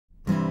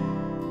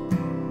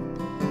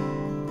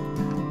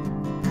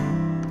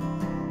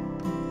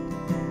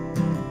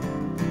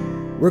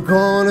We're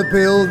gonna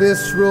build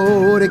this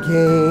road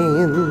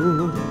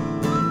again.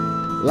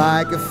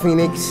 Like a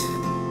phoenix,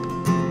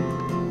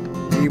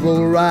 we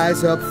will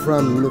rise up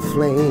from the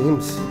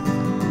flames.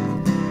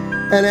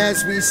 And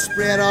as we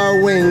spread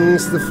our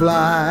wings to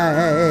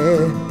fly,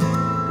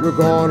 we're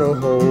gonna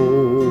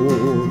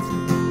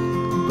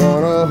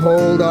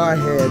hold our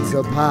heads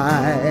up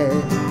high.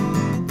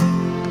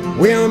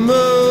 We're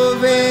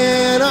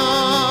moving on,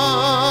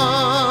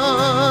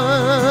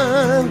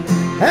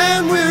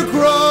 and we're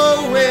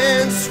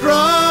growing strong.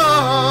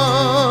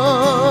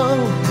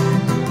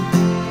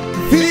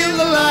 Feel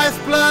the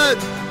lifeblood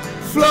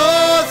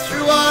flow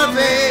through our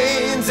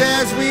veins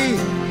as we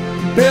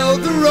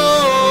build the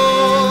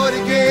road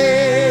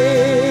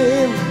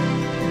again.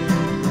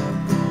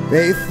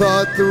 They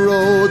thought the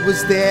road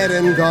was dead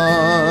and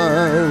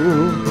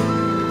gone,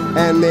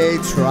 and they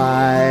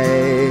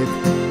tried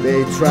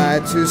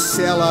to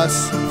sell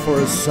us for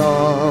a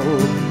song.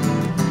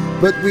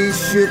 But we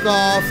shook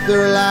off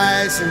their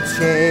lies and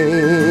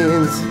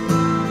chains,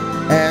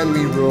 and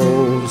we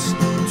rose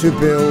to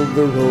build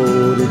the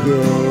road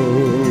again.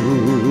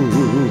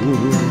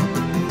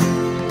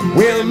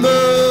 We're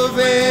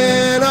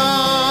moving on,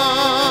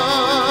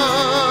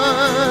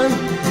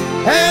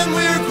 and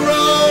we're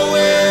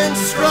growing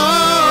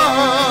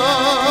strong.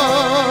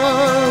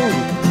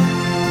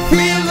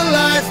 Feel the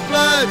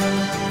lifeblood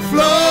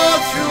flow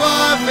through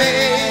our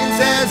veins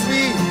as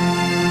we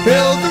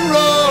build the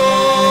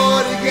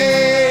road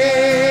again.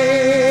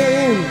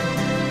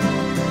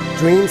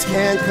 Dreams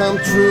can't come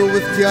true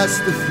with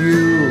just a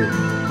few,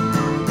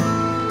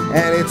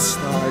 and it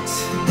starts,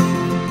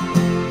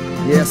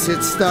 yes,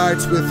 it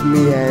starts with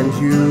me and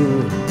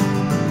you.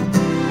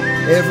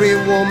 Every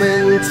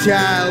woman,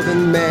 child,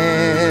 and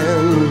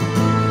man,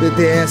 the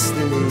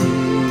destiny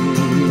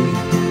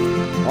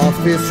of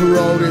this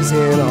road is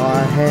in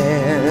our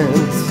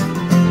hands.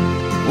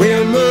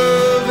 We're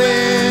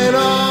moving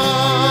on,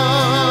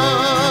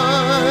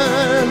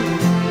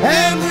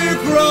 and we're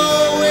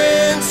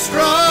growing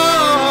strong.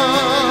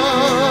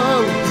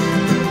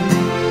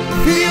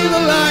 Feel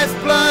the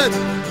lifeblood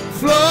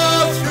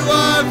flow through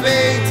our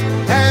veins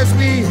as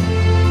we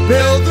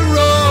build the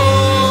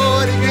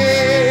road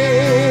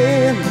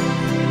again.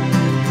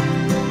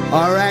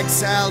 Our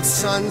exiled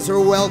sons are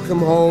welcome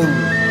home,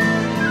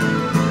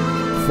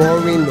 for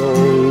we know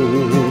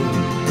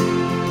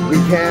we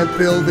can't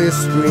build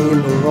this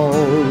dream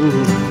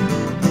alone.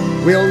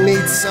 We'll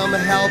need some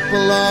help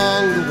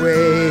along the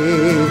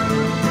way.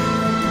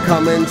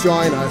 Come and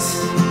join us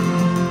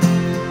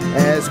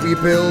as we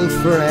build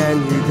for a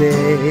new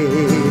day.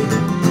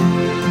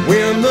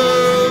 We're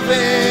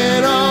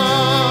moving on,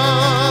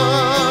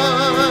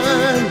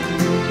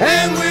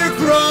 and we're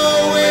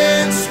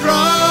growing strong.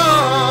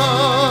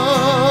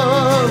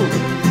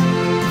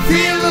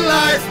 Feel the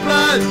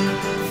lifeblood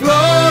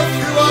flow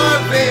through our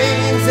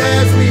veins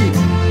as we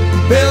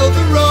build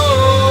the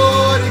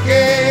road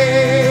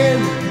again.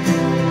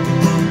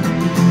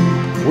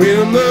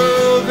 We're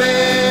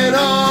moving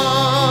on,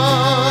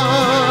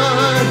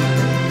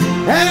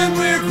 and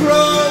we're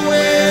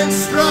growing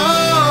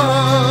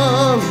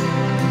strong.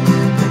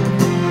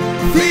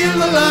 Feel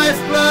the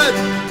lifeblood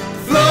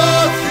flow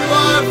through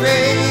our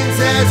veins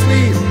as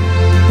we